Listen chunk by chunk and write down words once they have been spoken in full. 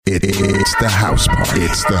It's the house party.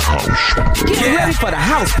 It's the house party. Get ready for the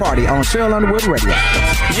house party on Cheryl Underwood Radio.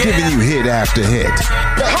 Giving you hit after hit.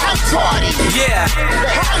 The house party. Yeah. The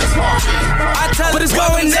house party. I tell what is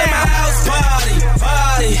going down. My house party.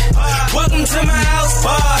 Party. Welcome to my house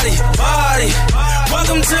party. Party.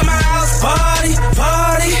 Welcome to my house party.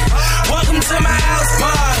 Party. Welcome to my house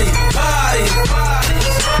party. Party.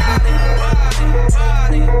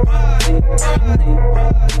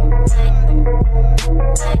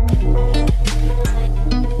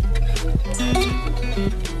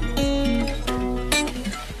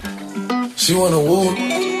 She wanna woo,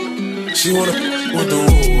 she wanna with the woo.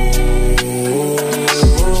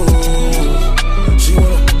 She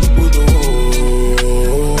wanna with the woo.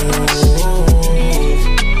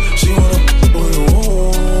 She wanna with the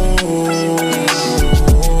woo.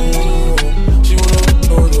 She wanna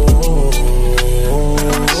with the woo.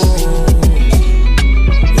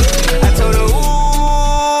 I told her, ooh,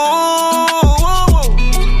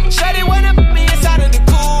 shawty wanna put me inside of the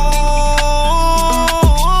cool.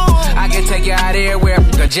 I can take you out everywhere,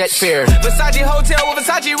 a jet fare. Versace hotel with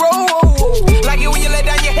Versace roll. Like it when you let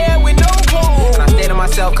down your hair with no clothes. And I stay to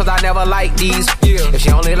myself cause I never like these. If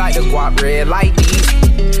she only like the guap red like these.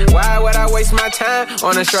 Why would I waste my time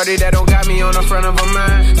on a shorty that don't got me on the front of her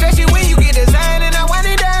mind? Especially when you get designed and I want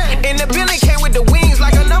it done. And the building came with the wings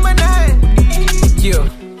like a number 9. Yeah,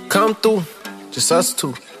 come through, just us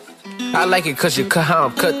two. I like it cause you cut how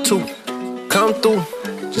I'm cut too. Come through,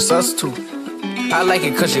 just us two. I like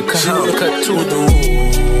it cause you cut how I'm cut too.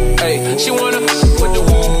 Hey, she wanna with the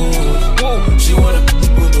woo, woo. She wanna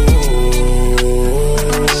with the woo.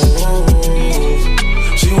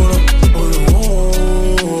 She wanna with the woo.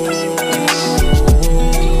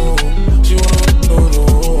 She wanna with the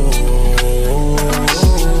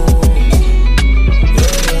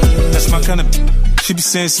woo. That's my kind of. She be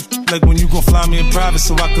saying some like when you gon' fly me in private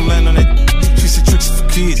so I can land on that. She said tricks for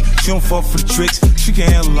kids. She don't fall for the tricks. She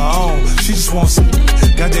can handle her own. She just wants some.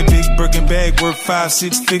 Got that big Birkin bag worth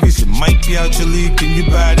 5-6 figures. You might be out your league. Can you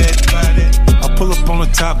buy that? I pull up on the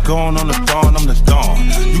top, going on the thorn. I'm the dawn.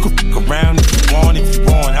 You can fuck around if you want. If you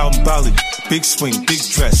want, out in Bali. Big swing, big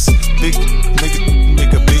dress. Big nigga,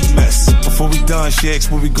 make a big mess. Before we done, she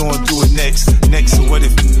asked what we gonna do it next. Next, so what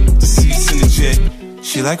if the seats in the jet?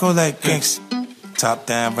 She like all that gangsta. Top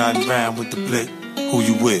down, riding round with the blick. Who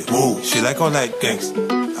you with? Whoa. She like all that gangsta.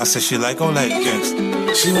 I said she like all that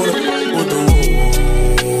gangsta. She wanna with the woo.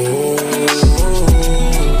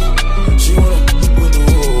 She wanna with the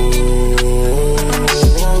woo.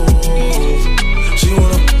 She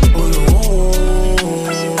wanna with the woo.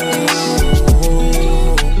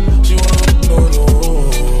 She wanna with the woo.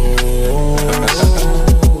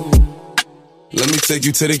 Let me take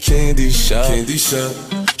you to the candy shop. Candy shop.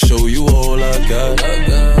 Show you all I got.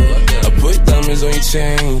 I put diamonds on your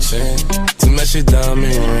chain to match your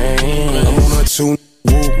diamond ring. I'm on a two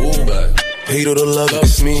woo. Hate all the love,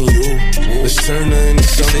 it's me and you. Let's turn her into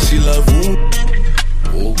something she love.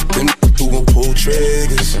 Woo. Them who gon' pull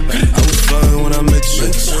triggers. I was fine when I met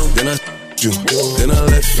you. Then I you. Then I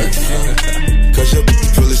left you. Cause your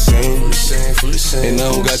feel the same. And I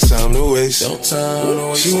don't got time to waste.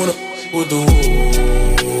 She wanna with the woo.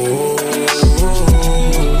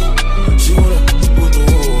 She wanna with the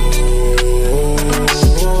woo.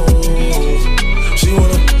 She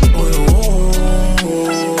wanna with the woo.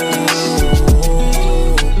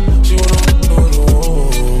 She wanna with the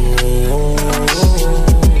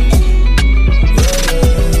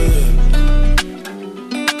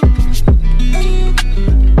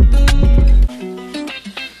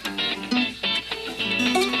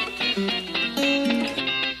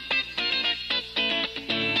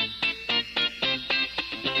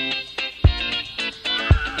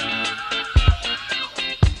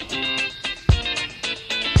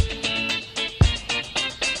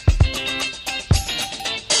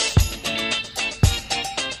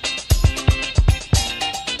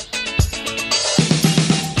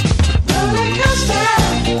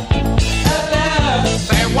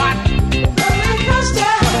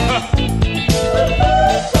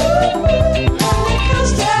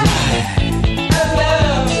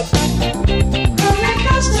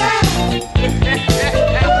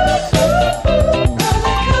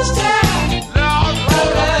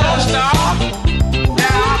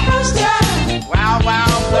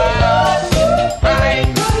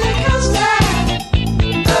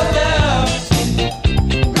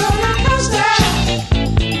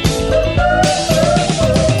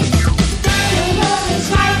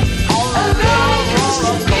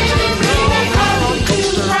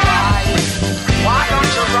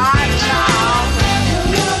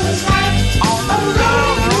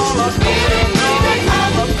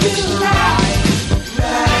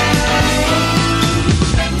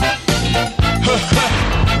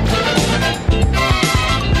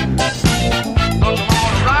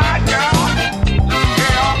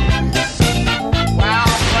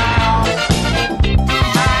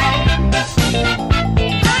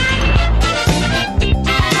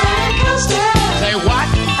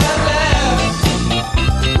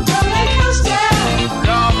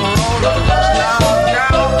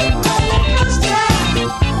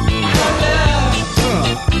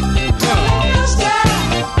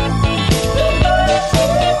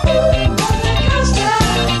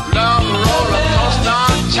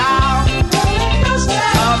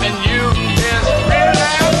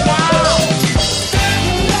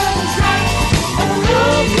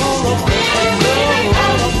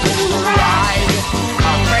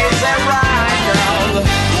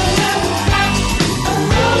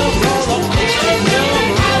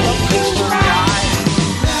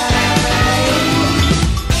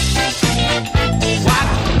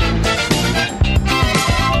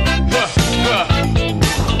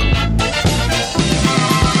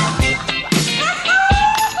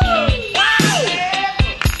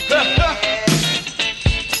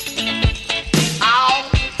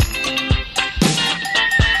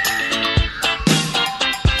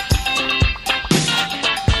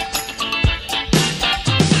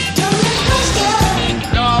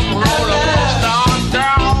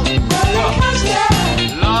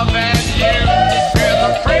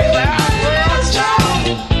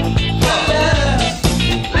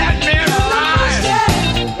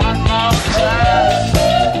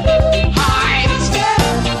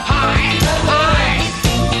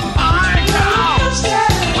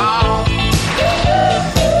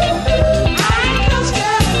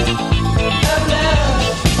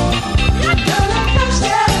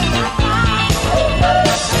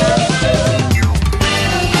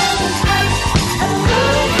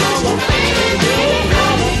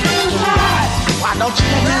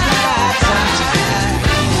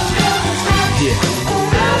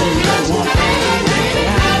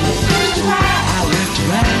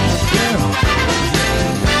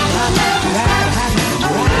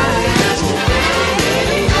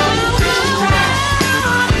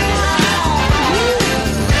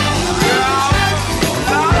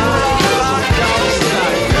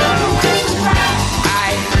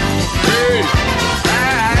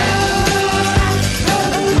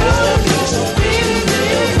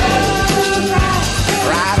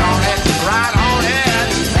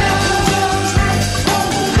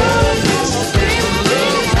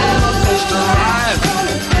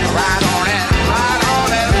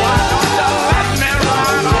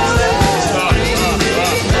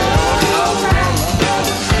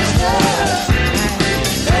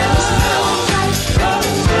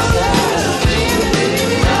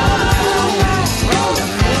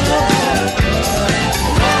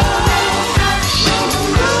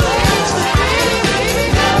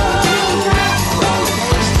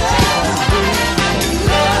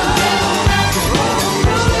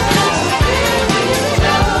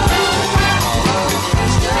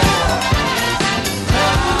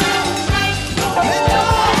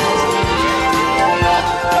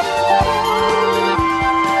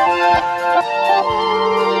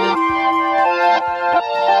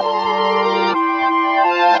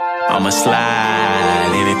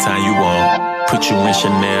slide anytime you want. Put you in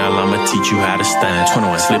Chanel, I'ma teach you how to stand.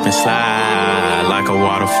 21, slip and slide like a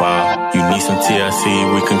waterfall. You need some TLC,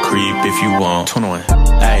 we can creep if you want. 21,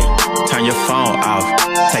 hey, turn your phone off,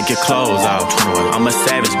 take your clothes off. 21, I'm a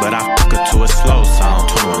savage, but I fuck her to a slow song.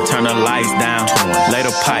 21, turn the lights down. 21, lay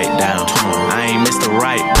the pipe down. 21, I ain't Mr.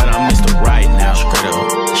 Right, but I'm Mr. Right now. Straight up,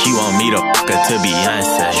 she want me to fuck her to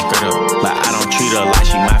Beyonce. Straight up, but I don't treat her like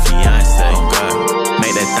she my fiance. Oh God,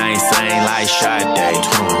 make that thing sing like Sade.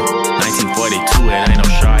 21, 1942, it ain't no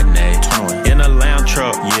Chardonnay. 21. In a lounge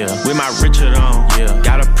truck, yeah, with my Richard on, yeah.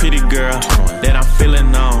 Got a pretty girl 21. That I'm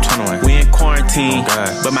feeling on. 21. We in quarantine,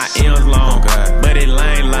 but my M's long, but it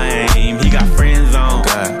lame. He got friends on,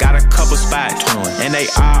 got a couple spots, 21. And they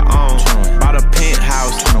are on. 21. Bought a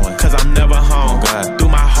penthouse, 21. Cause I'm never home. Threw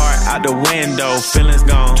my heart out the window, feelings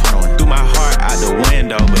gone. 21. Threw my heart out the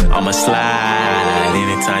window, but I'ma slide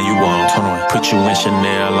anytime you want. 21. Put you in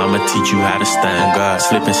Chanel, I'ma teach you how to stand.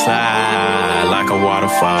 Slip and slide like a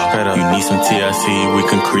waterfall. You need some TLC, we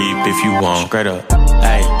can creep if you want. Straight up,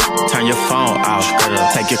 hey, turn your phone off.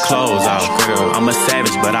 Take your clothes off. I'm a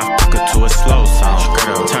savage, but I fuck her to a slow song.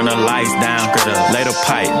 Turn the lights down, lay the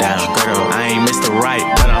pipe down. I ain't Mr. Right,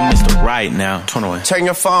 but I'm Mr. Right now. 21. Turn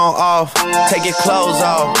your phone off, take your clothes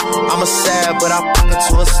off. I'm a sad, but I fuck her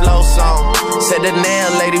to a slow song. Said the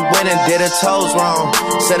nail lady went and did her toes wrong.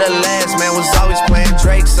 Said the last man was always playing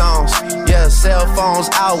Drake songs. Yeah, cell phones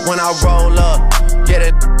out when I roll up. Yeah,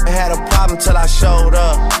 that had a problem till I showed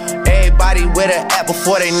up. Everybody with an app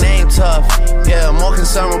before they name tough. Yeah, more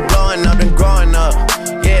concerned with blowing up than growing up.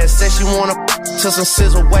 Yeah, said she wanna till some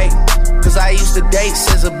scissor wait. Cause I used to date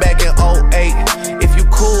Scissor back in 08. If you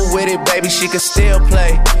cool with it, baby, she can still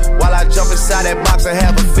play. While I jump inside that box and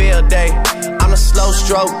have a field day. I'm the slow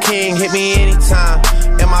stroke king, hit me anytime.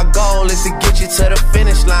 And my goal is to get you to the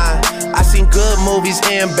finish line. I seen good movies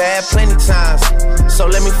and bad plenty times. So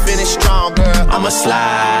let me finish strong, girl. I'ma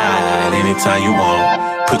slide anytime you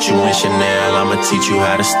want. Put you in Chanel, I'ma teach you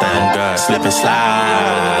how to stand. Slip and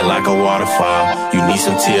slide like a waterfall. You need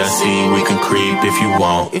some TLC, we can creep if you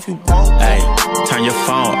want. If you want. Hey, turn your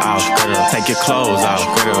phone off, take your clothes off.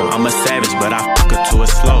 I'm a savage, but I fuck her to a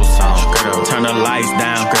slow song. Turn the lights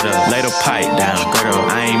down, lay the pipe down.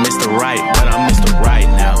 I ain't Mr. Right, but I'm Mr. Right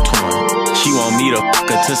now. She want me to fuck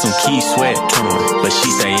her to some Key Sweat, but she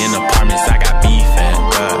stay in apartments, I got beef at.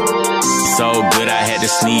 So good I had to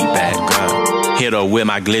sneak back. Hit her with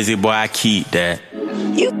my glizzy, boy, I keep that.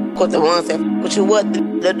 You with the ones that but you what the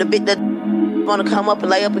bit that wanna come up and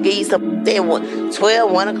lay up and give you some then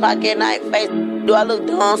 12, 1 o'clock at night face. Do I look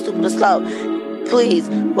dumb, stupid, or slow? Please,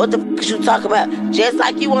 what the fuck is you talking about? Just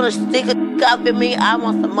like you wanna stick a up at me, I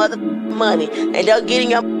want some mother money. And they'll get in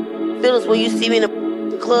your feelings when you see me in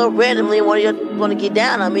the club randomly and one of you wanna get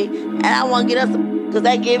down on me, and I wanna get us because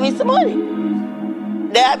they give me some money.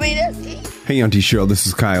 I mean, that's it. Hey, Auntie Cheryl, this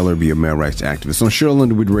is Kyle Irby, a male rights activist. On Cheryl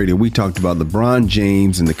Underwood Radio, we talked about LeBron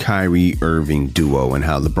James and the Kyrie Irving duo and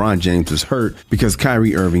how LeBron James was hurt because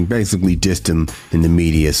Kyrie Irving basically dissed him in the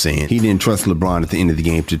media, saying he didn't trust LeBron at the end of the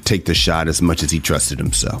game to take the shot as much as he trusted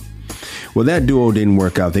himself. Well, that duo didn't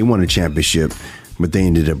work out. They won a championship, but they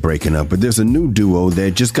ended up breaking up. But there's a new duo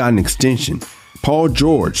that just got an extension. Paul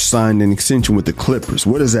George signed an extension with the Clippers.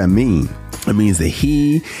 What does that mean? It means that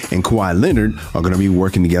he and Kawhi Leonard are going to be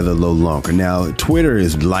working together a little longer. Now, Twitter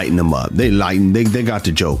is lighting them up. They got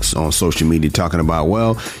the jokes on social media talking about,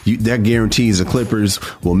 well, that guarantees the Clippers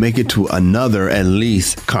will make it to another, at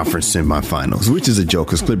least, conference semifinals, which is a joke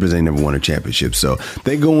because Clippers ain't never won a championship. So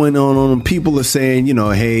they going on. People are saying,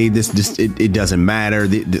 hey, it doesn't matter.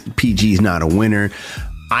 The PG is not a winner.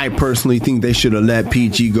 I personally think they should have let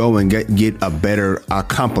PG go and get a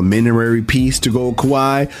complimentary piece to go with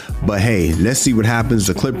Kawhi. But hey, let's see what happens.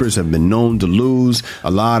 The Clippers have been known to lose. A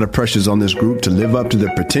lot of pressures on this group to live up to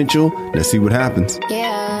their potential. Let's see what happens.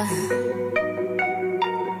 Yeah.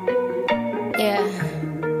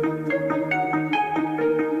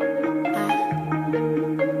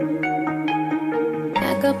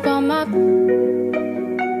 Back up on my...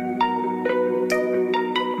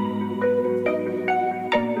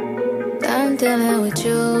 I'm dealing with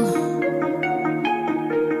you.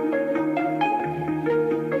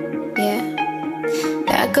 Yeah.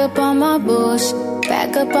 Back up on my bullshit,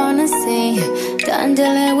 back up on the scene. Done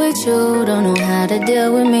dealing with you, don't know how to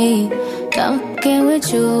deal with me. Done fucking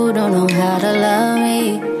with you, don't know how to love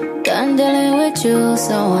me. Done dealing with you,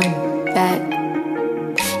 so I'm back.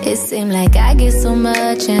 It seemed like I get so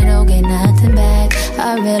much and don't get nothing back.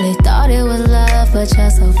 I really thought it was love, but you're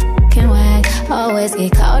so fucking whack. Always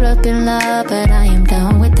get caught up in love, but I am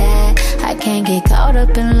done with that. I can't get caught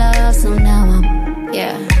up in love, so now I'm,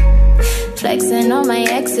 flexing on my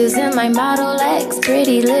exes in my Model X.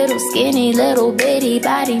 Pretty little skinny little bitty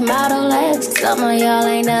body Model X. Some of y'all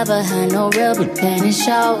ain't never had no real but then it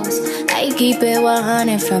shows. I keep it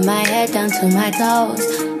 100 from my head down to my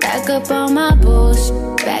toes. Back up on my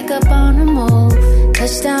bullshit, back up on the move.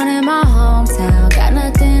 Touchdown in my hometown, got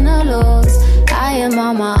nothing to lose. I am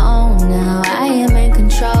on my own now, I am in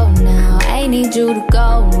control now. I need you to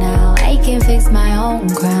go now, I can fix my own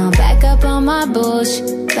crown. Back up on my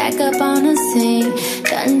bullshit, back up on the scene.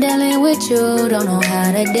 Done dealing with you, don't know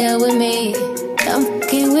how to deal with me. Done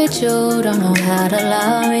fucking with you, don't know how to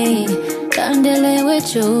love me. Done dealing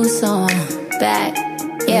with you, so I'm back,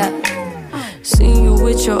 yeah. Seen you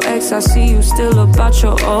with your ex, I see you still about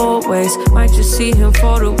your old ways. Might just see him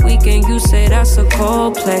for the weekend, you say that's a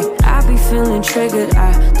cold play. I be feeling triggered,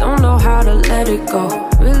 I don't know how to let it go.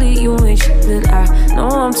 Really, you ain't shit, and I know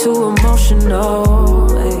I'm too emotional.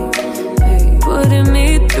 Hey, putting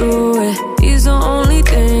me through it, he's the only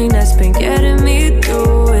thing that's been getting me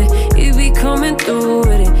through it. He be coming through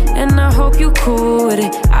with it, and I hope you cool with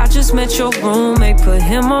it. I just met your roommate, put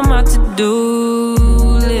him on my to-do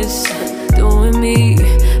list. Doing me,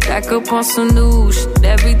 back up on some new shit,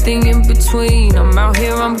 everything in between. I'm out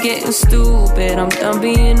here, I'm getting stupid, I'm done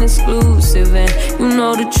being exclusive. And you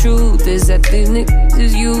know the truth is that these niggas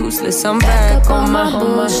is useless. I'm back on my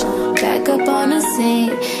bush, back up on the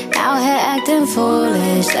scene. Out here acting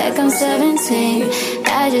foolish, like I'm 17.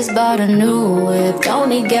 I just bought a new whip, don't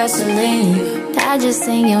need gasoline. I just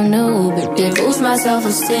seen your new but it boosts my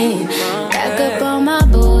self-esteem. Back up on my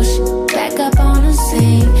bush, back up on the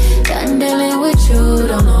scene. Done dealing with you,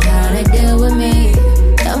 don't know how to deal with me.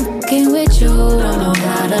 Done fucking with you, don't know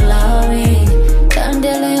how to love me. Done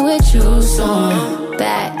dealing with you, so I'm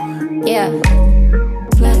back, yeah.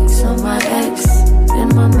 Flex on my ex, in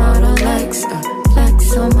my Model X.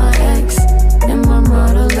 Flex on my ex, in my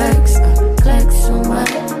Model X. Flex on my,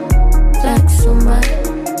 flex on my,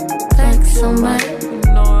 flex on my.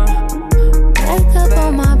 Back up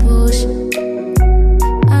on my bush,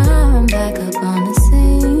 I'm back up on the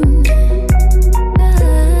scene.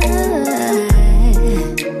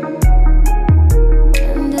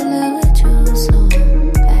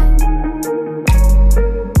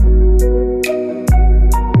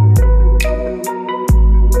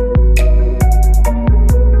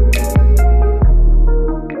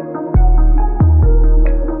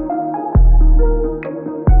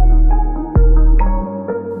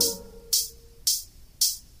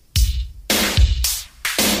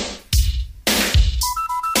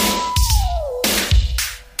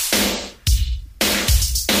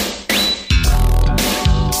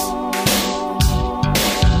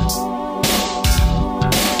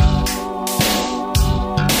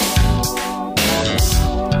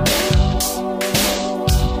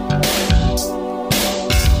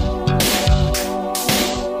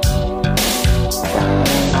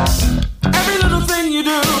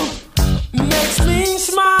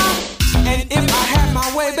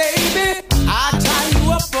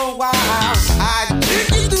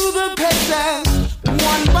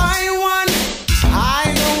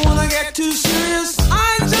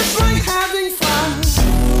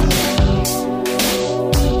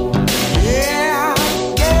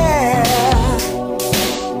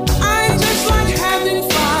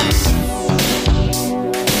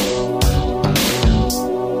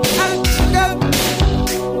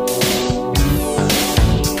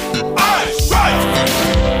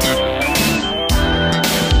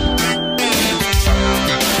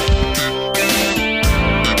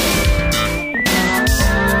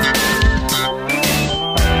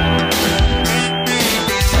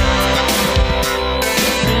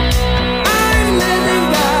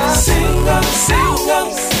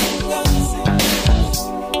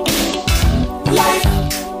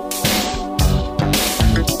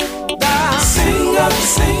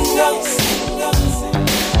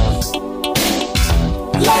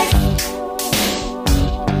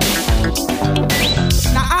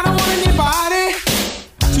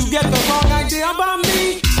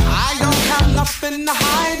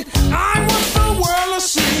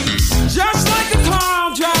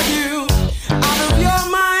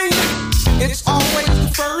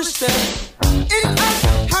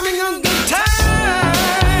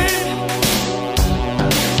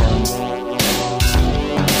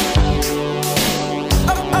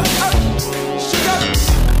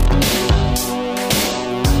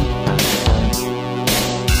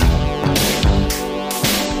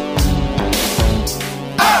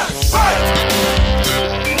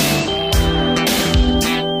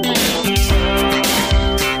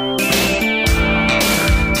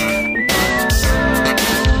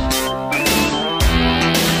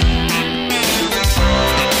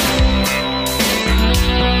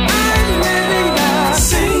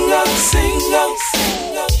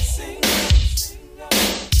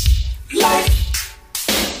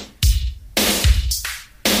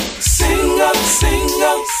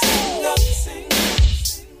 single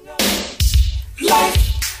life.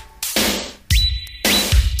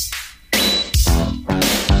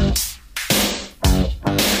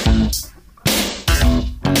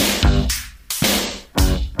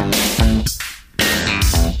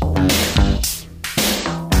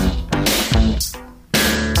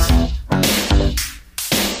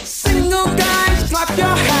 Single guys, clap your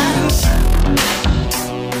hands.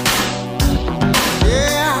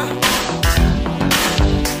 Yeah.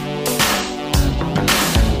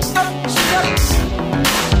 Up, step.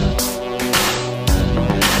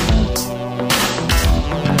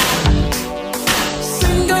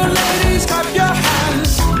 Single ladies, clap your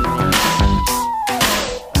hands.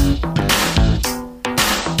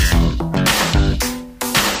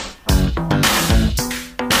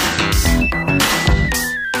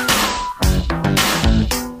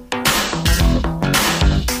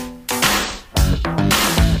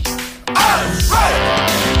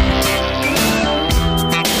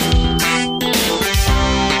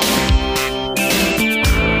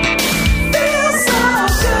 Feels so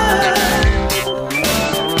good.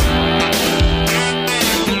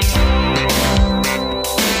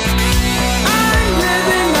 I'm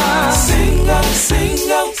living a single life.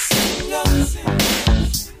 Single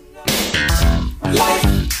life.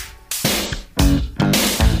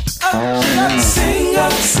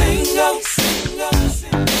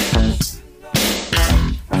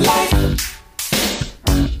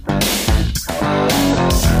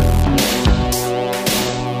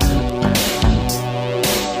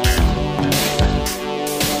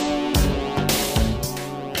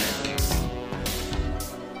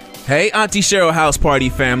 Hey, Auntie Cheryl House Party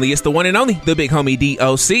family, it's the one and only, the big homie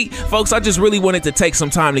DOC. Folks, I just really wanted to take some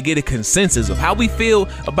time to get a consensus of how we feel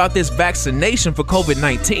about this vaccination for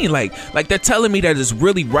COVID-19. Like they're telling me that it's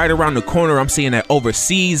really right around the corner. I'm seeing that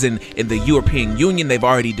overseas and in the European Union, they've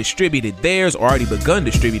already distributed theirs or already begun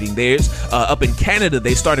distributing theirs. Up in Canada,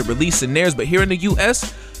 they started releasing theirs, but here in the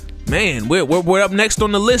US, man, we're up next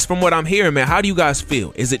on the list from what I'm hearing, man. How do you guys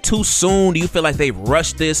feel? Is it too soon? Do you feel like they've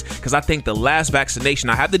rushed this? Because I think the last vaccination,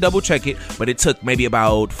 I had to double check it, but it took maybe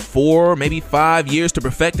about 4, maybe 5 years to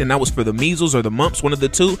perfect, and that was for the measles or the mumps, one of the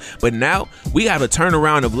two. But now we have a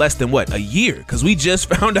turnaround of less than a year, because we just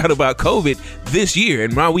found out about COVID this year,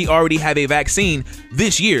 and now we already have a vaccine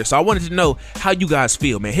this year. So I wanted to know how you guys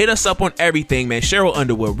feel, man. Hit us up on everything, man. Cheryl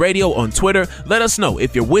Underwood Radio on Twitter. Let us know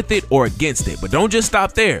if you're with it or against it, but don't just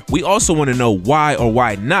stop there. We also want to know why or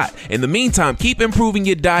why not. In the meantime, keep improving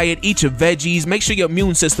your diet, eat your veggies, make sure your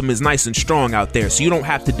immune system is nice and strong out there so you don't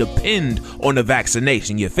have to depend on the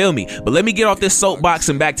vaccination, you feel me? But let me get off this soapbox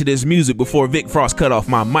and back to this music before Vic Frost cut off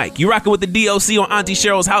my mic. You rocking with the DOC on Auntie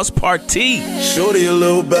Cheryl's House Party. Shorty a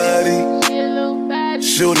little body,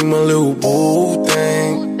 shorty my little boo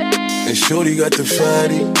thing, and shorty got the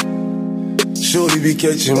fatty. Shorty be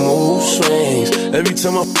catching mood swings. Every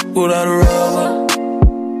time I f*** without a rubber,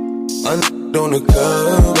 I on the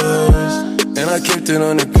covers, and I kept it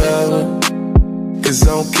undercover, cause I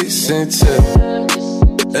don't kiss and tell.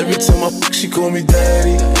 Every time I f***, she call me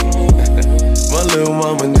daddy. My little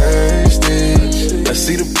mama nasty. I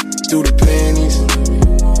see the through the panties.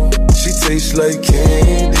 She tastes like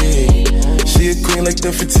candy. She a queen like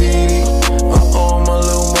Nefertiti. My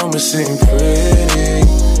little mama sitting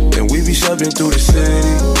pretty, and we be shopping through the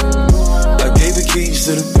city. I gave the keys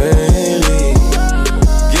to the Bentley.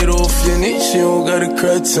 Get off your knees, you don't gotta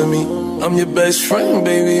cry to me. I'm your best friend,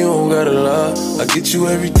 baby, you don't gotta lie. I get you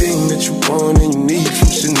everything that you want and you need, from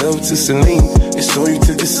Chanel to Celine. It's on you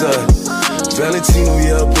to decide. Valentino,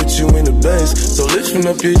 yeah, I put you in the best. So lifting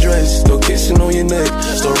up your dress, start kissing on your neck,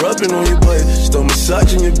 start rubbing on your butt, start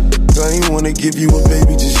massaging your I ain't wanna give you a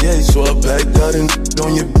baby just yet, so I backed out and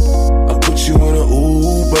on your I put you in an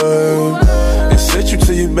Uber and sent you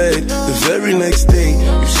to your bed. The very next day,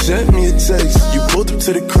 you sent me a text. You pulled up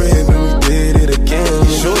to the crib and we did it again.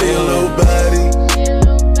 Shorty a little body,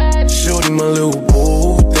 shorty my little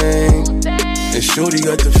boo thing, and shorty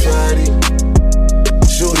got the fatty.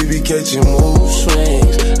 Shorty be catching mood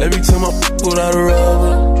swings. Every time I f*** without a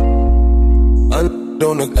rubber, I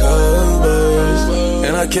on the covers,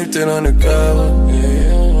 and I kept it undercover,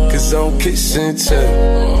 cause I don't kiss and tell.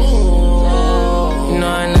 You know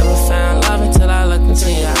I never found love until I looked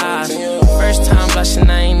into your eyes. First time blushing,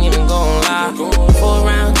 I ain't even gon' lie. 4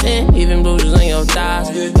 round 10, even bruises on your thighs.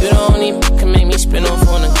 You the only can make me spin off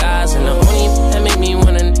on the guys, and the only that make me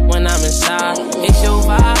wanna when I'm inside. It's your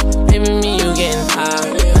vibe, baby, me you getting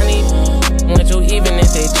high. Honey, with you even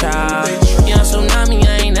if they try. You know, tsunami,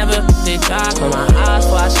 I ain't never they try. Close my eyes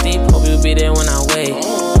before I sleep, hope you be there when I wake.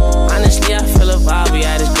 Honestly, I feel a vibe, we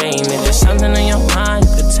had this great. And if there's something in your mind,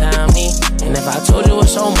 you could tell me. And if I I told you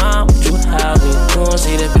what's on mine, would you have me? You won't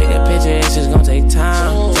see the bigger picture, it's just gonna take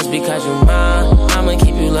time. Just because you mine, I'ma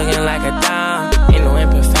keep you looking like a dime. Ain't no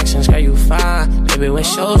imperfections, girl, you fine. Baby,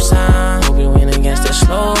 what's your sign? Hope you win against the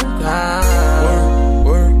slow guy.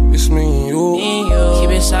 Word, it's me and you.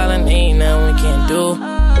 Keep it silent, ain't nothing we can do.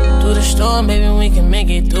 Through the storm, baby, we can make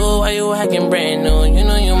it through. Why you acting brand new? You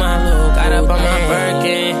know you my little. Got up on my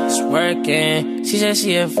Birkin, it's working. She said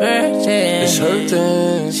she a virgin. It's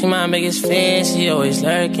hurting. She my biggest fan, she always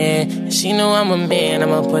lurking. And she know I'm a man,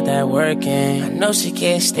 I'ma put that work in. I know she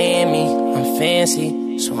can't stand me, I'm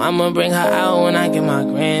fancy. So I'ma bring her out when I get my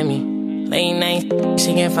Grammy. Late night,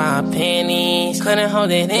 she can't find panties. Couldn't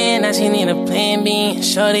hold it in, now she need a plan B.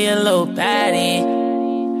 Shorty a little baddie.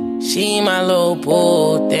 She my little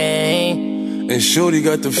boo thing. And Shorty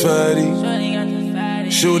got the fatty.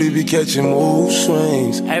 Shorty be catching mood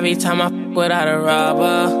swings. Every time I f without a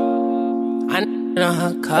rubber, I on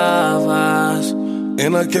her covers.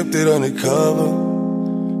 And I kept it undercover,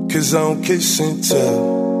 cause I don't kiss and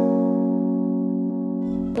tell.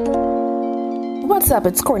 What's up?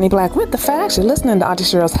 It's Courtney Black with The Facts. You're listening to Auntie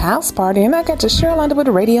Cheryl's House Party, and I got your Cheryl Underwood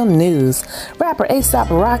Radio News. Rapper A$AP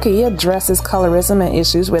Rocky addresses colorism and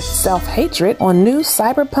issues with self-hatred on new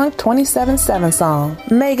Cyberpunk 2077 song.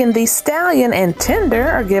 Megan Thee Stallion and Tinder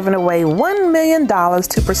are giving away $1 million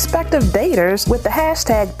to prospective daters with the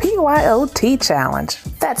hashtag PYOT challenge.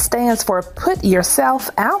 That stands for Put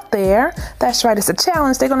Yourself Out There. That's right, it's a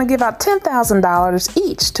challenge. They're going to give out $10,000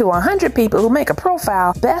 each to 100 people who make a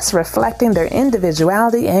profile best reflecting their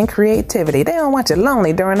individuality and creativity. They don't want you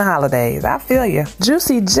lonely during the holidays. I feel you.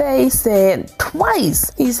 Juicy J said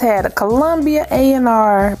twice he's had a Columbia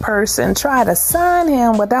A&R person try to sign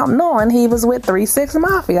him without knowing he was with 3 6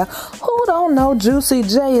 Mafia. Who don't know Juicy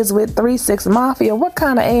J is with 3 6 Mafia? What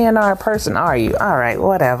kind of A&R person are you? All right,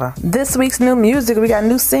 whatever. This week's new music, we got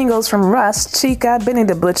new singles from Russ, Chica, Benny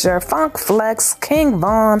the Butcher, Funk Flex, King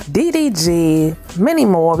Von, DDG, many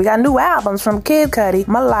more. We got new albums from Kid Cudi,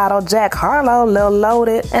 Mulatto, Jack Harlow, Lil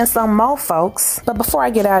Loaded, and some more folks. But before I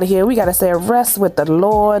get out of here, we gotta say rest with the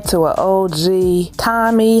Lord to an OG,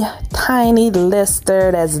 Tommy Tiny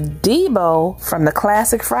Lister. That's Debo from the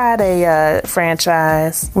Classic Friday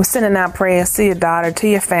franchise. We're sending out prayers to your daughter, to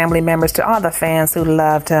your family members, to all the fans who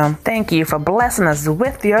loved him. Thank you for blessing us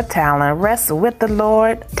with your talent. Rest with the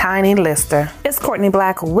Lord, Tiny Lister. It's Courtney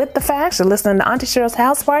Black with The Facts. You're listening to Auntie Cheryl's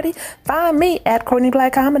House Party. Find me at Courtney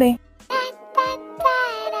Black Comedy. Real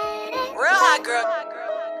hot girl.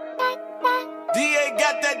 DA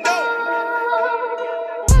got that dope.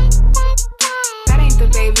 That ain't the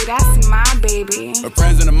baby, that's my baby. Her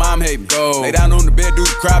friends and her mom hate me. Go. Lay down on the bed, do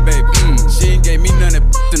the cry, baby. She ain't gave me none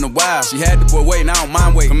of that in a while. She had the boy waiting, I don't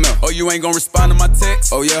mind waiting. Oh, you ain't gonna respond to my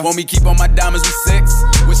text? Oh, yeah. Want me keep on my diamonds with sex?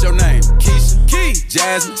 What's your name? Keisha, Key,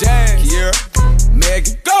 Jasmine, Kiera,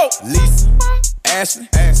 Megan, go, Lisa, Ashley,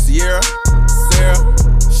 Sierra, Sarah.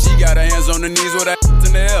 She got her hands on her knees with that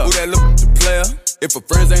in the air. Who that look the player? If her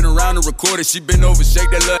friends ain't around to record it, she been over,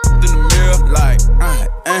 shake that little in the mirror. Like, I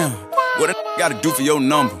am. What a gotta do for your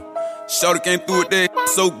number? Shorty came through with that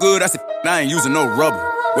so good, I said, I ain't using no rubber.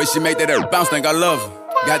 Way she make that bounce, think I love her.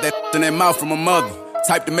 Got that in that mouth from her mother.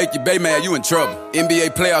 Type to make your bae mad, you in trouble.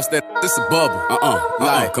 NBA playoffs, this a bubble.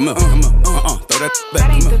 Like, come on, throw that back.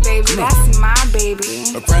 That ain't the baby, that's my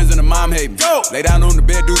baby. Her friends and her mom hate me. Go. Lay down on the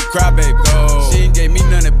bed, do the cry, baby. Go. She ain't gave me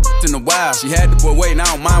none of that in a while. She had the boy waiting, I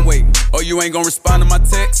don't mind waiting. Oh, you ain't gonna respond to my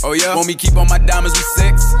text? Oh, yeah? Want me keep on my diamonds with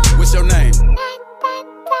sex? What's your name?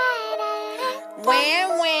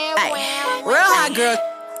 Real hot girl.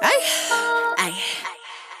 Ay.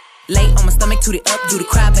 Lay on my stomach, toot it up, do the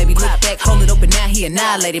cry, baby. Look back, hold it open, now he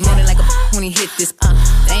annihilated. Moaning like a when he hit this.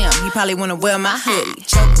 Damn, he probably wanna wear my hoodie.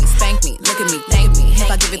 Choke me, spank me, look at me, thank me. If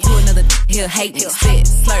I give it to another, he'll hate me. Spit,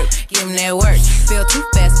 slurp, give him that work. Feel too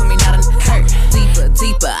fast for me, not a hurt.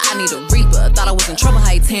 Deeper, I need a reaper. Thought I was in trouble,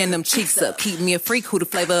 how you tearing them cheeks up. Keep me a freak, who the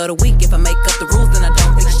flavor of the week. If I make up the rules, then I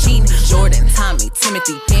don't think it's cheating. Jordan, Tommy,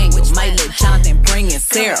 Timothy, Daniel, might let Jonathan bring in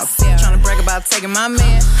Sarah. Tryna brag about taking my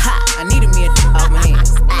man. Ha, I needed me a off my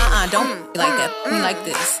hands. Don't be like that, me like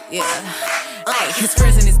this, yeah. Ay, his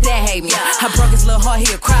friends and his dad hate me. I broke his little heart,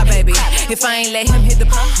 he a cry, baby. If I ain't let him hit the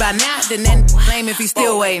by now, then that blame if he's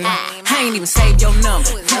still waiting. I ain't even saved your number,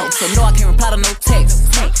 so no, I can't reply to no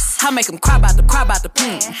text. I make him cry about the probably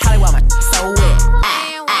why my so wet.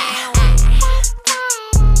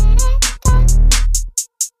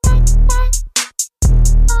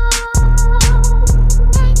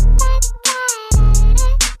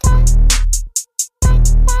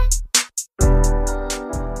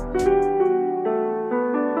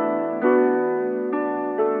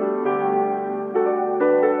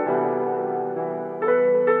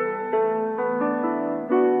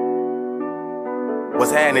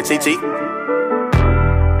 What's happening, Chi-Chi?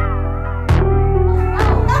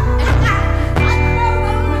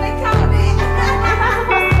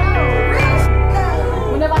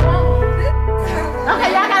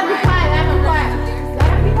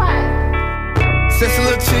 Sexy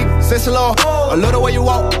little chick, sexy little I love the way you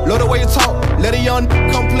walk, love the way you talk. Let a young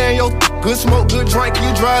come play in your good smoke, good drink,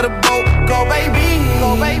 you drive the boat. Go baby,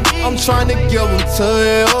 go baby. I'm trying to give them to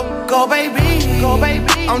you. Go baby, go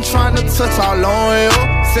baby. I'm trying to touch all on you.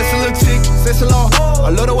 Sexy little chick, sexy little I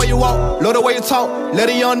love the way you walk, love the way you talk. Let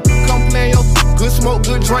a young come play in your good smoke,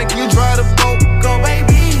 good drink, you drive the boat. Go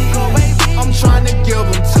baby, go baby. I'm trying to give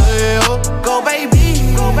them to you. Go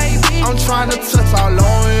baby, go baby. I'm trying to touch all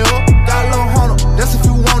on you. Got a little Honda, that's if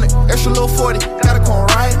you want it. Extra little 40, gotta come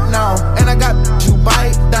right now. And I got you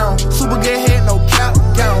bite down. Super good head, no cap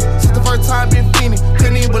gown. Since the first time been feeling,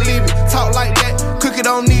 couldn't even believe it. Talk like that, cookie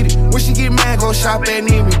don't need it. When she get mad, go shop at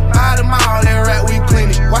Neiman. Buy the mall and rat, we clean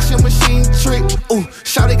it. Wash your machine trick, ooh.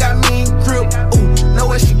 Shawty got mean grip, ooh. Know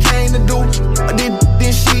what she came to do,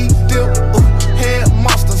 then she dip, ooh. Head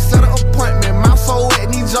monster, set an appointment. Mouth so wet,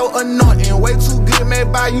 need your anointing. Way too good,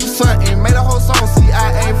 made by you something. Made a whole song, see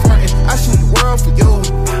I ain't frontin'. I shoot the world for you,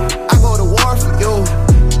 I go to war for you.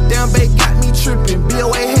 Damn babe got me trippin'.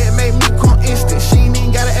 BOA head made me come instant. She ain't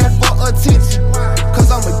even gotta ask for attention, cause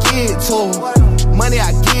I'ma give it to her. Money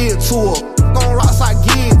I give to her. Gon' rocks I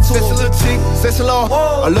give to her. Sexy little chick, sexy little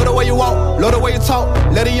I love the way you walk, love the way you talk.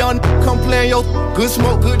 Let a young come play in your good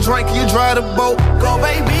smoke, good drink, you drive the boat. Go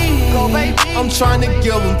baby, go baby. I'm trying to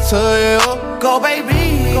give them to you. Go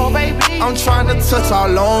baby, go baby. I'm trying to touch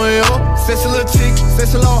all on you. Sexy little chick,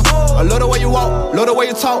 sexy little I love the way you walk, love the way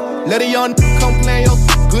you talk. Let a young come play in your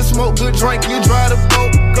good smoke, good drink, you drive the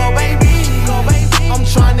boat. Go baby, go baby. I'm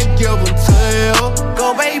trying to give them to you.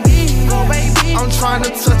 Go baby, go baby. I'm trying to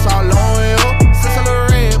touch all on you. Sexy little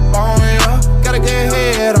red bone, yeah. Got a good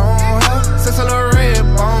head on her. Sexy little red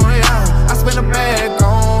bone, yeah. I spend a bag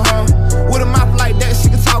on her. With a mouth like that, she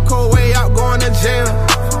can talk her way out going to jail.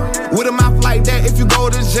 With a mouth like that, if you go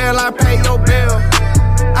to jail, I pay your bill.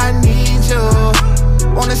 I need you,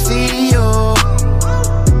 wanna see you.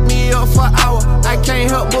 Me up for an hour, I can't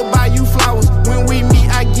help but buy you flowers. When we meet,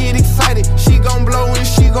 I get excited. She gon' blow and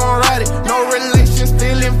she gon' ride it. No relation,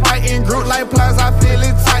 still in fighting. Group like plies, I feel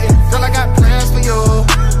it tight. Girl, I got plans for you.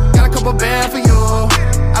 Got a couple bands for you.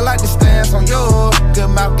 I like the stance on you. Good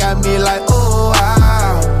mouth got me like, oh,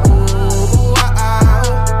 wow.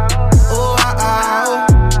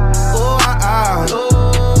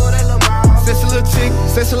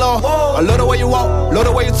 Sexy little I love the way you walk, love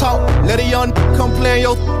the way you talk. Let a young come play in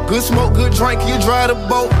your good smoke, good drink, you drive the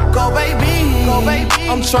boat. Go baby, go baby.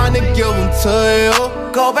 I'm trying to give them to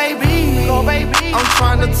you. Go baby, go baby. I'm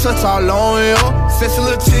trying to touch all on you. Sexy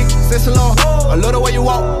little chick, sexy little I love the way you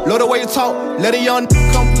walk, love the way you talk. Let a young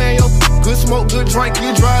come play in your good smoke, good drink,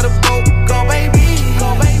 you drive the boat. Go baby,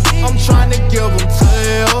 go baby. I'm trying to give them to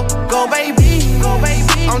you. Go baby, go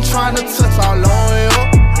baby. I'm trying to touch all on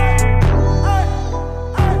you.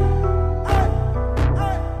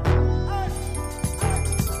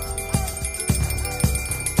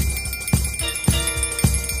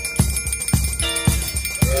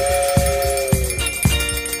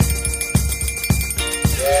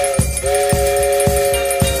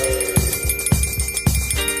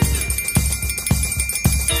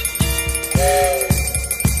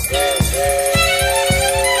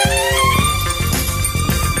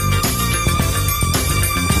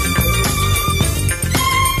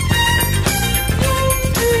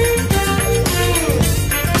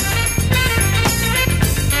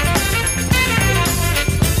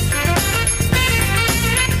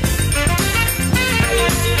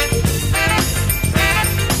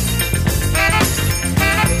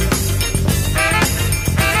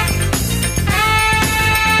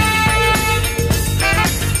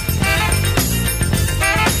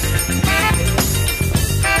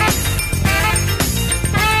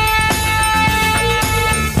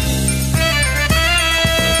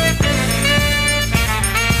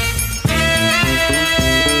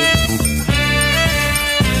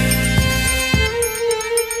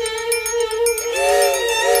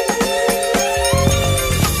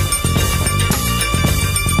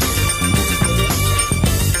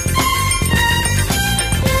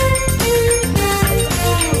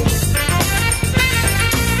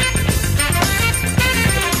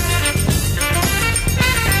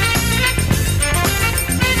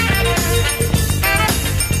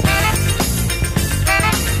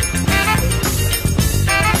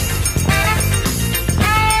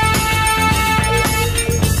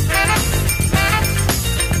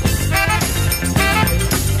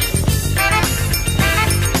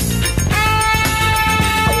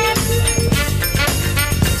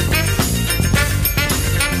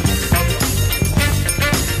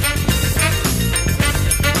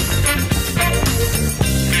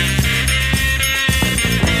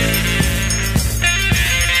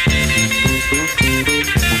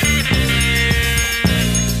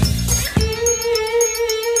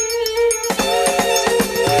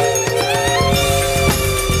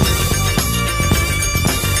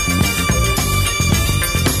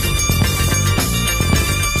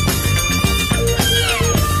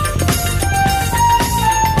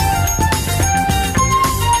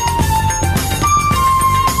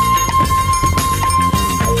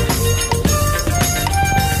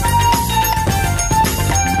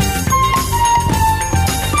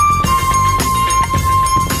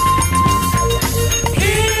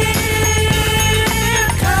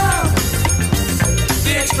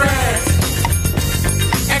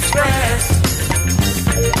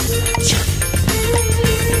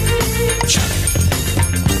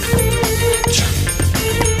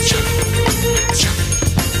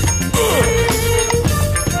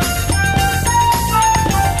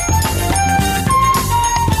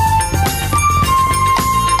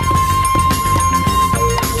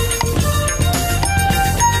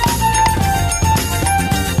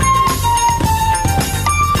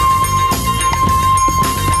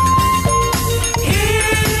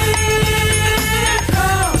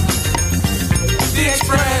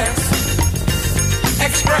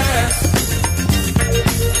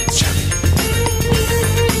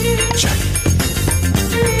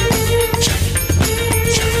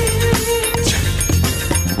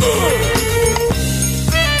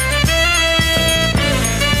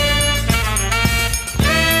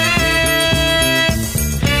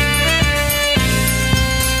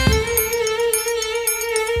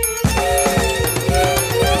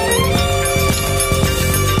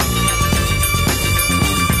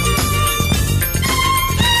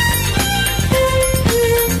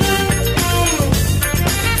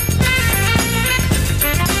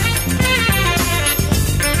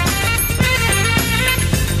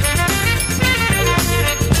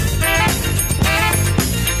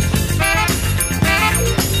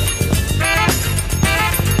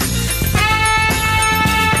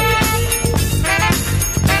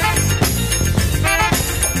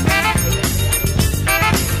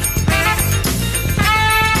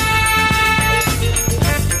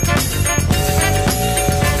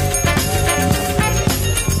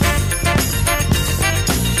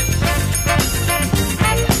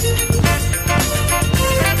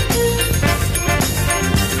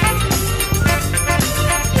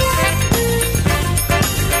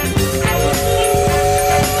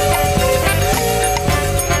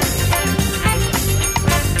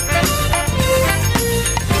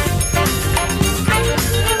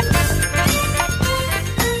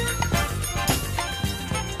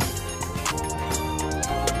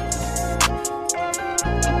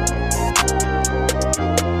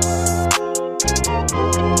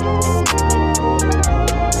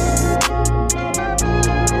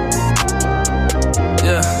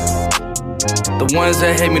 The ones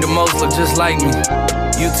that hate me the most look just like me.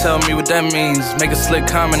 You tell me what that means. Make a slick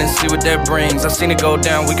comment and see what that brings. I've seen it go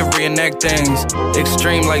down, we can reenact things.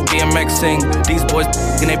 Extreme like BMX sing. These boys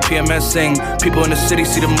and they PMS sing. People in the city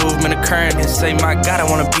see the movement occurring and say, my God, I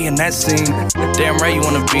wanna be in that scene. Damn right you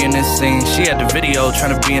wanna be in this scene. She had the video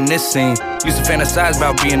trying to be in this scene. Used to fantasize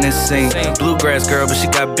about being this scene. Bluegrass girl, but she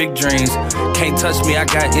got big dreams. Can't touch me, I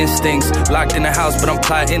got instincts. Locked in the house, but I'm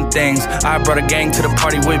plotting things. I brought a gang to the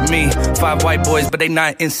party with me. 5 white boys, but they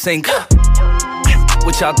not in sync.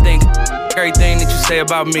 What y'all think? Everything that you say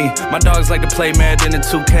about me. My dogs like to play Madden and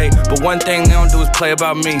 2K, but one thing they don't do is play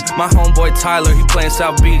about me. My homeboy Tyler, he playing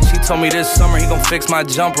South Beach. He told me this summer he gon' fix my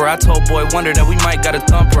jumper. I told Boy Wonder that we might got a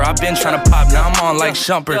thumper. I been tryna pop, now I'm on like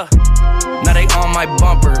Shumpert. Now they on my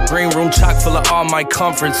bumper. Green room chock full of all my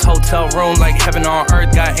comforts. Hotel room like heaven on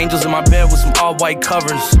earth. Got angels in my bed with some all white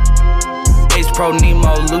covers. Ace Pro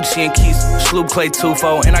Nemo, Lucci and Keys, Sloop Clay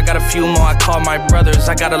Tufo, and I got a few more I call my brothers.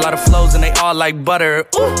 I got a lot of flows and they all like butter.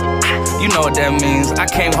 Ooh, you know what that means. I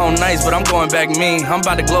came home nice, but I'm going back mean. I'm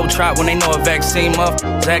about to globe trot when they know a vaccine muff.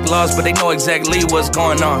 Zach lost, but they know exactly what's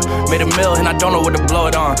going on. Made a meal and I don't know where to blow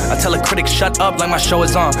it on. I tell a critic shut up like my show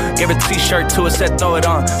is on. Gave a t-shirt to her, said throw it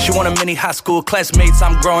on. She want a mini high school classmates,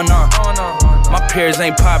 I'm growing on. My peers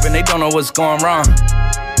ain't popping, they don't know what's going wrong.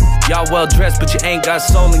 Y'all well dressed, but you ain't got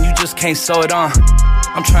soul and you just can't sew it on.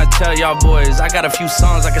 I'm trying to tell y'all boys, I got a few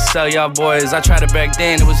songs I can sell y'all boys. I tried it back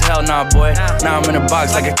then, it was hell nah, boy. Now I'm in a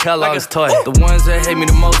box like a Kellogg's toy. The ones that hate me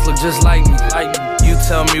the most look just like me. You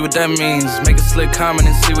tell me what that means. Make a slick comment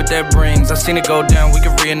and see what that brings. I seen it go down, we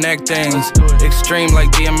can reenact things. Extreme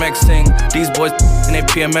like BMX sing. These boys and they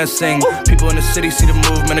PMS sing. People in the city see the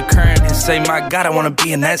movement occurring and say, my God, I wanna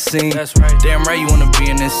be in that scene. Damn right you wanna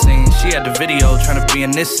be in this scene. She had the video trying to be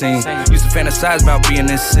in this scene. Used to fantasize about being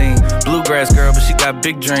this scene. Bluegrass girl, but she got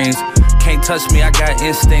big dreams. Can't touch me, I got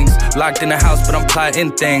instincts. Locked in the house, but I'm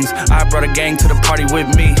plotting things. I brought a gang to the party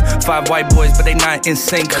with me. 5 white boys, but they not in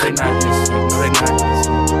sync. No, they not in sync. No, they not in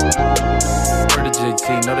sync. Word to JT,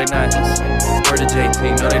 no, they not in sync. Word to JT,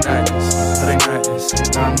 no, they not in sync. No, they not in sync.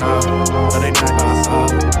 No, they not in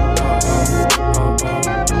sync.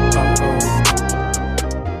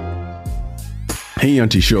 Hey,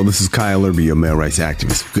 Auntie Show, this is Kyle Irby, your male rights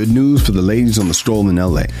activist. Good news for the ladies on the stroll in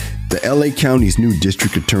LA. The LA County's new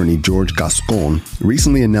district attorney, George Gascon,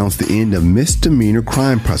 recently announced the end of misdemeanor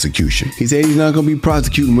crime prosecution. He said he's not going to be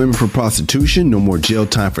prosecuting women for prostitution, no more jail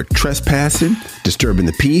time for trespassing, disturbing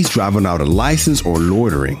the peace, driving out a license, or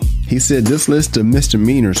loitering. He said this list of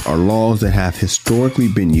misdemeanors are laws that have historically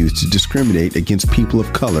been used to discriminate against people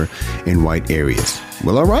of color in white areas.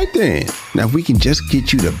 Well, all right then. Now, if we can just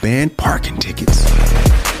get you the banned parking tickets.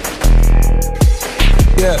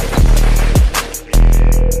 Yeah.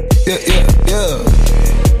 Yep,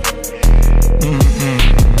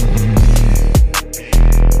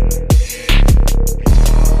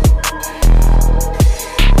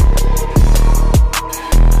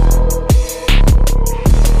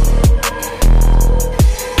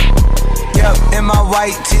 in my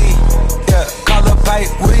white tee. Yeah, call up Pipe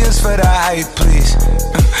Williams for the hype, please.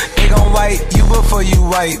 They gon' wipe you before you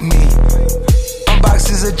wipe me.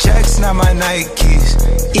 Boxes of checks, not my Nikes.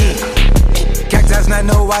 Cactus, not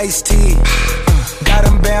no iced tea. Got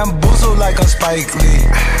them bamboozled like I'm Spike Lee.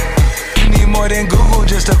 You need more than Google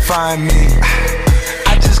just to find me.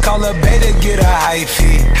 I just call a beta, get a high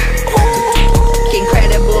fee.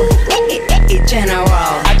 Incredible, general.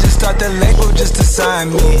 I just start the label just to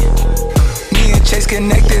sign me. Me and Chase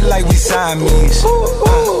connected like we Siamese.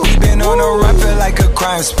 We been on a run, feel like a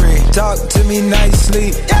crime spree. Talk to me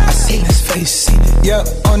nicely. I seen his face, seen it.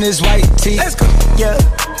 Yeah, on his white tee. Let's go.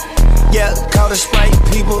 Yeah, call the Sprite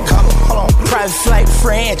people. Call him, hold on. Private flight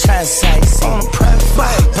franchise sites. On a private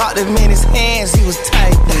flight. Popped him in his hands, he was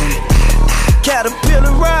tight.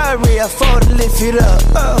 Caterpillar robbery, I fought to lift it up.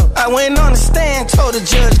 I went on the stand, told the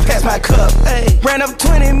judge, pass my cup. Ay. Ran up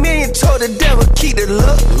 20 million, told the devil, keep the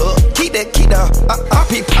look. Keep the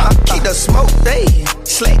RP pop, keep the smoke. Ay.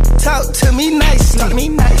 Slick, talk to me nicely.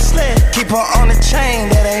 Keep her on the chain,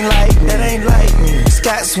 that ain't like me.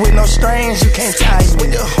 Scots with no strings, you can't tie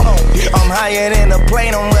me. I'm higher than a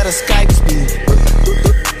plane on where the Skypes be.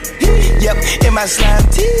 Yep, in my slime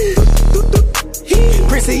tee.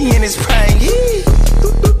 Prissy in his prime,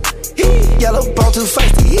 yellow bone too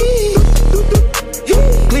feisty,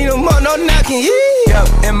 clean them up, no knocking,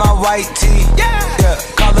 Yep, in my white tee, yeah.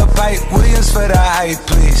 Call up Pipe Williams for the hype,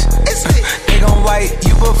 please. They gon' wipe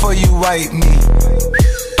you before you wipe me.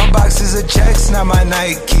 boxes of checks, not my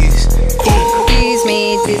Nikes. Excuse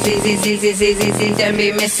me, dizzy, don't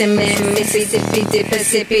be missing me. Missy, dippy, dipper,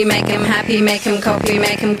 sippy, make him happy, make him copy,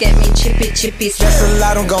 make him get me chippy. That's a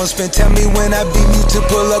lot I'm gon' spend. Tell me when I beam you to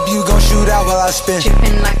pull up, you gon' shoot out while I spin.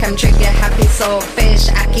 Trippin' like I'm trigger happy, soul fish.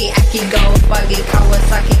 Aki, go buggy,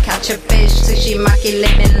 Kawasaki, catch a fish. Sushi, maki,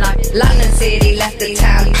 living like London City, left the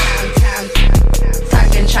town.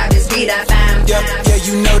 Talking Travis, be that fam. Yeah,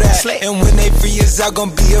 you know that. And when they free us out,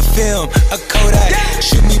 gon' be a film, a Kodak.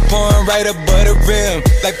 Shoot me pouring right above the rim,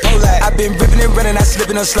 like Polak. I've been ripping and running, I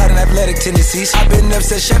slipping on sliding, athletic tendencies. I've been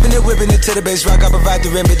upset, chefing and whipping it to the base rock. I provide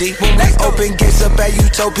the remedy. When we open gates up at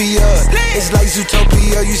Utopia, it's like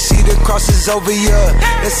Zootopia. You see the crosses over ya.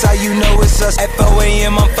 That's how you know it's us. At 4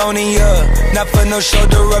 a.m. I'm phoning ya. Not for no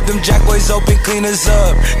shoulder rub. Them jack boys open cleaners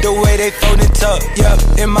up. The way they fold it up, yeah.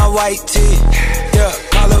 In my white tee, yeah.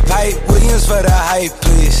 Call up Hype Williams for the hype,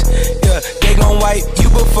 please. Yeah, they gon' wipe you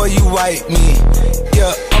before you wipe me.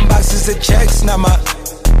 Yeah, unboxes of checks, not my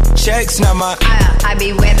checks, not my. I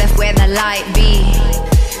be where the light be.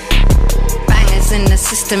 Bangers in the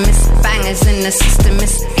system, it's bangers in the system,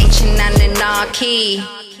 it's ancient anarchy.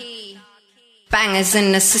 Bangers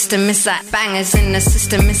in the system, it's like bangers in the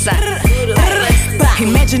system, it's like.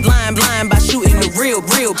 Imagine blind by shooting the real,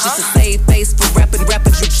 just to save face for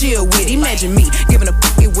rappers you chill with. Imagine me giving a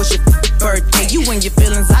it was your birthday. You and your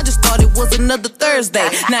feelings, I just thought it was another Thursday.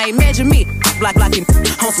 Now imagine me blocking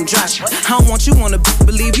on some dry shit. I don't want you on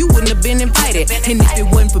believe you wouldn't have been invited. And if it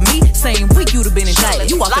wasn't for me, same week you'd have been indicted.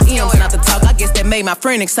 You walk the M's, not the talk. I guess that made my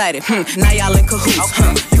friend excited. Now y'all in cahoots.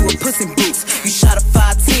 You a puss in boots. You shot a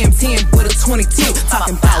 5'10", 10 with a 22.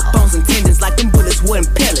 Talking about bones and tendons like them bullets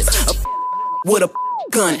wasn't pellets. With a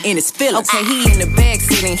gun in his feelings. Okay, he in the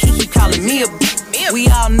backseat and he keep calling me a we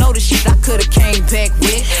all know the shit I could've came back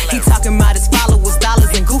with. He talking about his followers,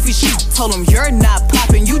 dollars, and goofy shit. Told him you're not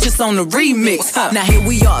popping, you just on the remix. Now here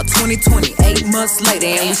we are, 2020, 8 months later,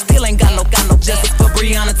 and we still ain't got no justice for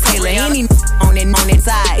Breonna Taylor. Any on that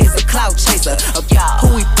side is a clout chaser. Of y'all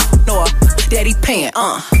who he or that he paying.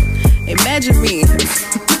 Imagine me.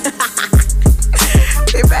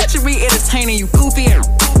 Imagine me entertaining you, goofy and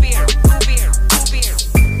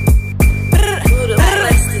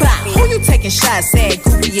who you taking shots at,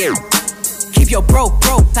 goofy air? Keep your broke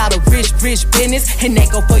out of rich business, and that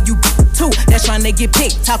go for you too. That's trying to get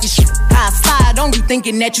picked, talking shit. I slide on you,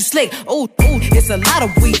 thinking that you slick. Ooh, it's a lot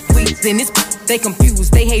of weeks in this. They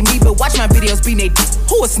confused, they hate me, but watch my videos be they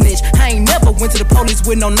who a snitch. I ain't never went to the police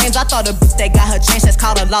with no names. I thought a that got her chance, that's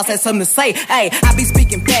called a loss, had something to say. Hey, I be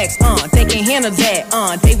speaking facts, they can't handle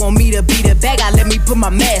that. They want me to be the bad guy, let me put my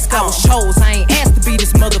mask on. Shows, I ain't asked to be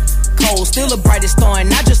this mother cold. Still the brightest star, and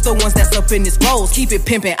not just the ones that's up in this rose. Keep it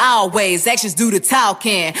pimpin' always, actions do the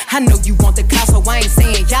talking. I know you want the clout, so I ain't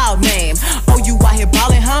saying y'all name. Oh, you out here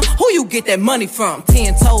ballin', huh? Who you get that money from?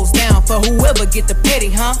 10 toes down for whoever get the petty,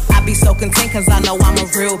 huh? I be so content cause I know I'm a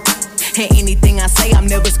real and anything I say, I'm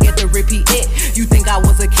never scared to repeat it. You think I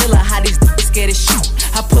was a killer, how these scared to shoot?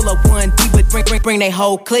 I pull up one deep, but bring they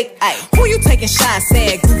whole clique. Ay, who you taking shots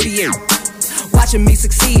at, goofy air? Watching me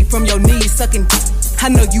succeed from your knees, sucking. I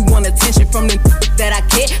know you want attention from the that I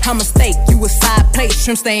get. I'm a steak, you a side plate,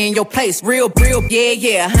 shrimp stay in your place. Real,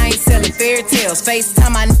 yeah. I ain't selling fairy tales.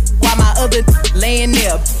 FaceTime while my other laying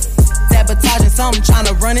there. Sabotaging something, trying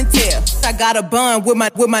to run and tell. I got a bun with my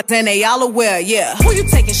and they all aware, yeah. Who you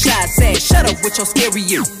taking shots at? Shut up with your scary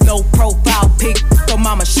you. No profile pic, so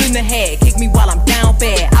mama shouldn't have had. Kick me while I'm down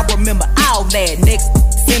bad. I remember all that. Next,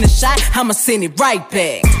 send a shot, I'ma send it right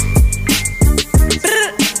back.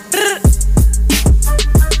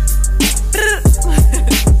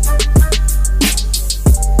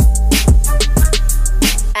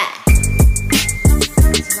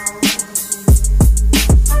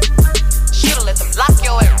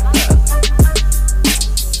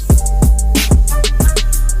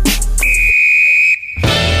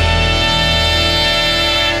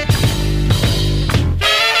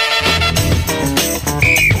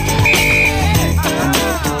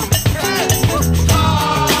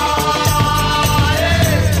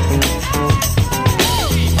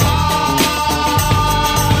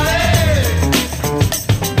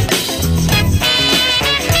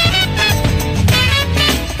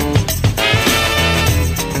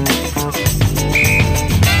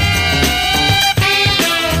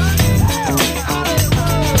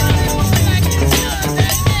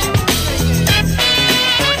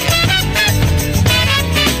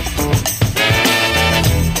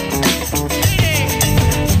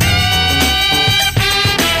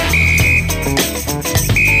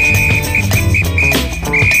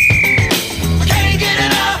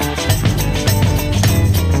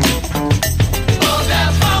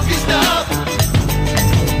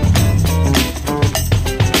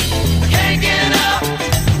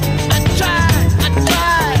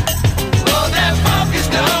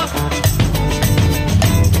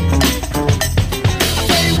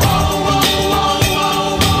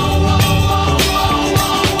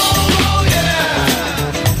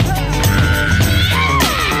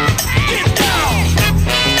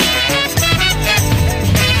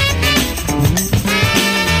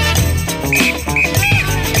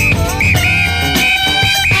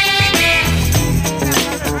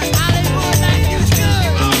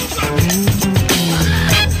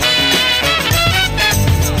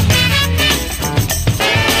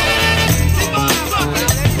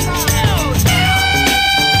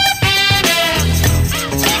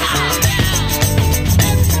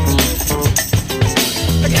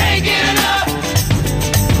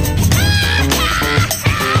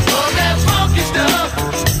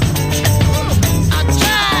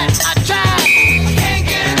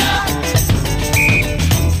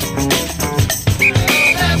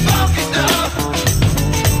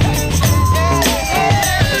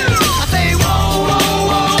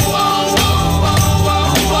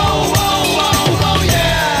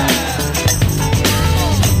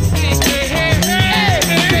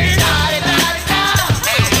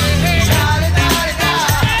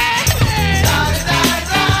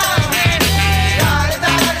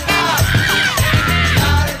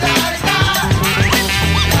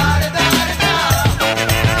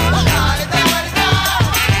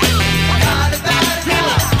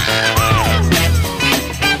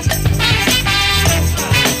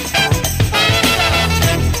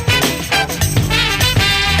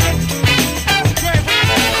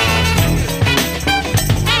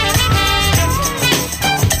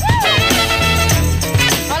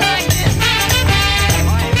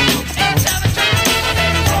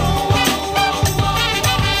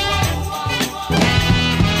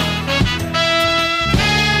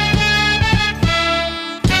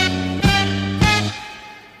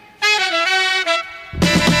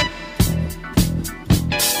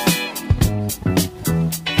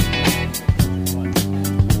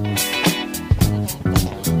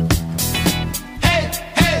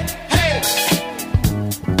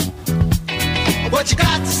 What you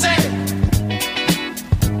got to say?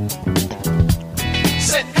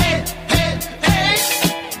 Say, hey, hey, hey.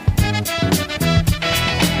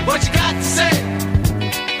 What you got to say?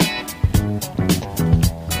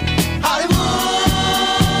 Hollywood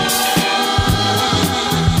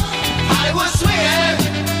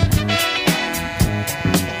swinging.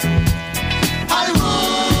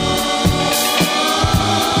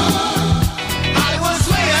 Hollywood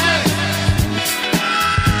swinging.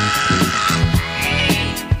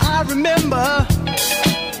 I remember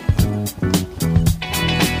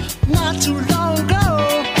not too long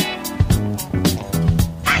ago,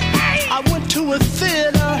 I went to a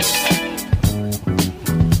theater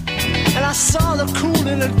and I saw the Kool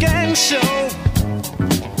and the Gang show.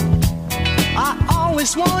 I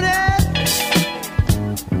always wanted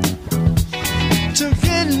to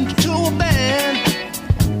get into a band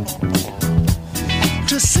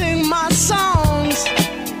to sing my songs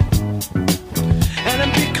and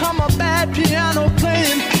then become a bad piano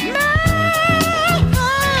playing man.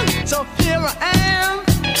 So here I am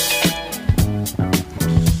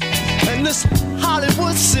in this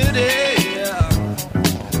Hollywood city,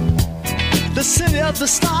 the city of the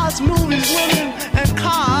stars, movies, women, and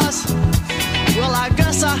cars. Well, I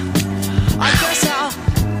guess I'll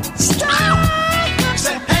stop.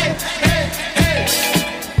 Say, hey, hey, hey, hey,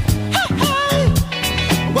 hey.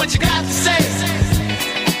 What you got to say?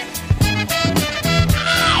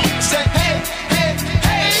 Say, hey, hey,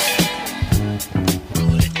 hey.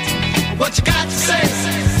 What you got to say?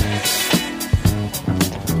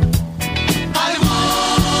 Hollywood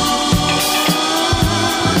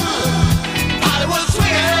swinging. Hollywood swinging.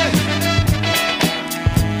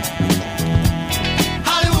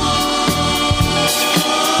 Hollywood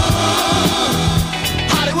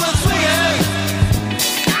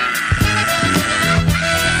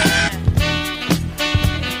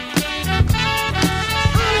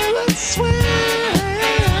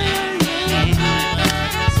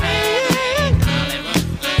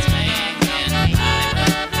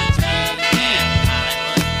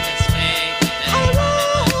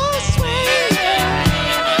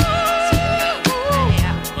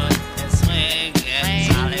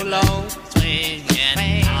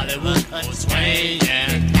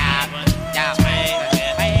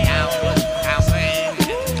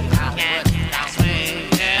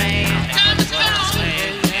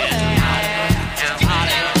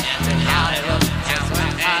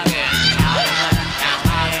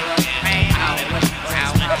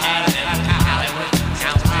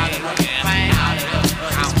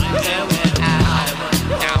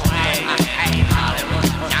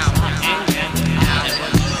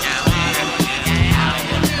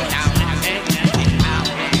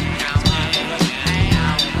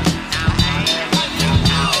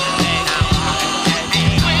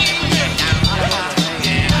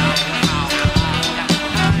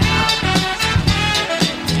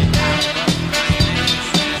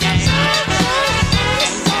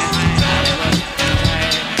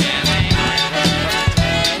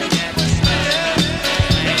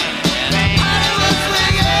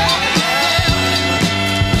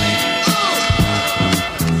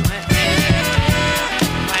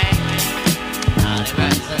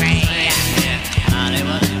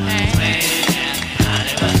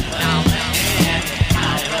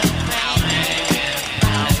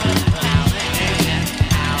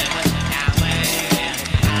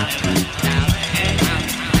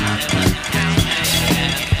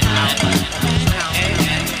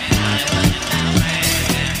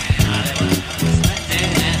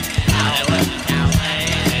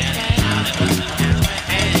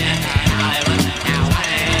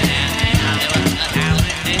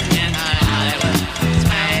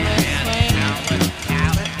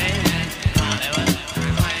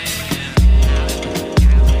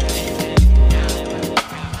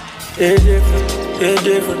It's different, it's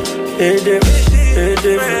different, it's different, it's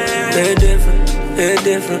different, it's different, it's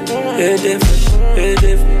different, it's different, it's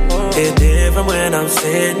different. It's different when I'm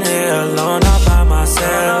sitting here alone all by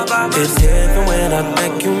myself. It's different when I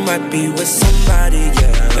think you might be with somebody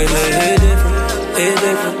else. It's different, it's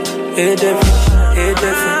different, it's different, it's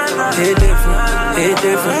different, it's different, it's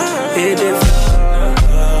different, it's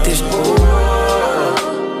different. This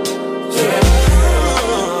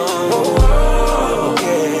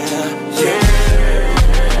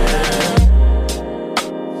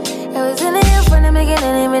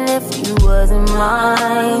even if you wasn't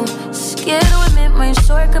mine. Scared to admit my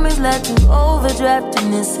shortcomings led to overdraft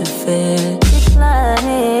in this affair.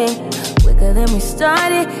 Declining, we're quicker than we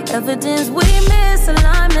started. Evidence we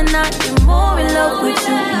misalignment, not get more in love with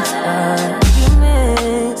you each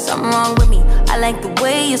argument. Something wrong with me. I like the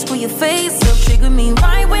way you screw your face up, trigger me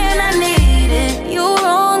right when I need it. You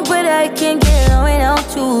wrong, but I can't get on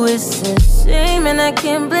without you. It's a shame and I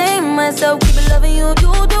can't blame myself. Keep it loving you,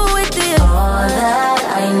 you do it this. All that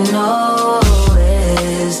I know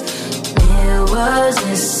is mirrors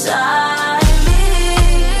inside me,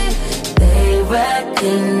 they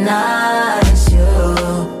recognize you.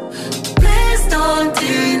 Please don't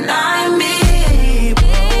deny me.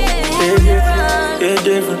 It's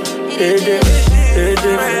different, it's different, it's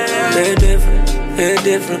different, it's different, it's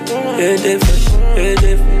different, it's different, it's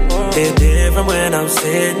different. It's different when I'm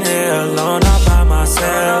sitting here alone all by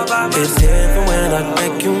myself. It's different when I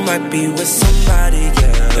think you might be with somebody else.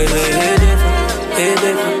 It's different, it's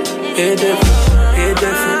different, it's different, it's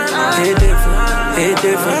different, it's different, it's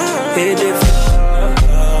different, it's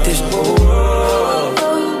different. This world,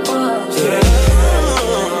 yeah.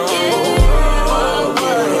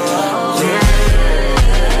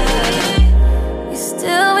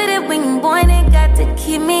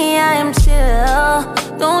 Keep me, I am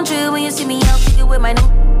chill. Don't you when you see me out, kick it with my new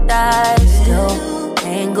thighs. Still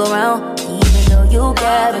hang around, even though you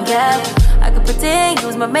gab and gab. I could pretend you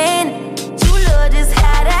was my man. You love just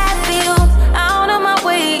how that feel. Out of my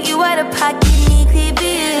way, you out of pocket, need clear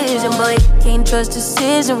vision. Boy, can't trust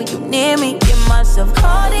decision when you near me. Get myself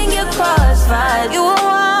caught in your crossfire. You a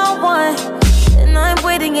wild one. And I'm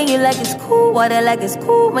waiting and you like it's cool. Water like it's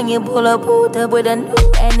cool when you pull up with a new.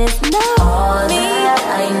 And it's not all me. That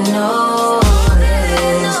I know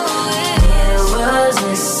is mirrors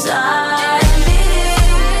inside me,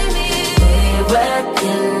 they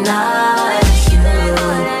recognize you.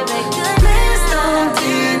 Please don't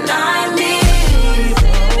deny me.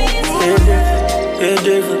 It's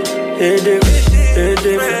different, it's different, it's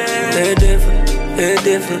different, it's different, it's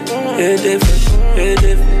different, it's different, it's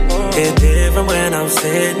different. It's different when I'm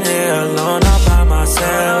sitting here alone all by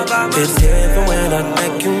myself. It's different when I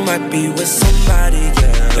think you might be with somebody else.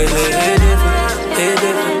 It's different, it's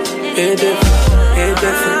different, it's different, it's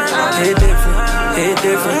different, it's different, it's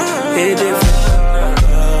different, it's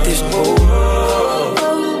different. This world,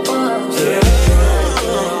 yeah.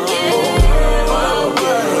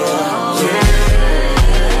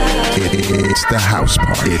 It's the house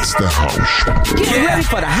party. It's the house party. Get ready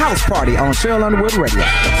for the house party on Cheryl Underwood Radio.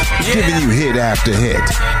 Giving you hit after hit.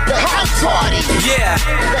 The house party. Yeah.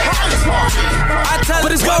 The house party.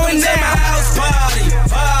 What is going down?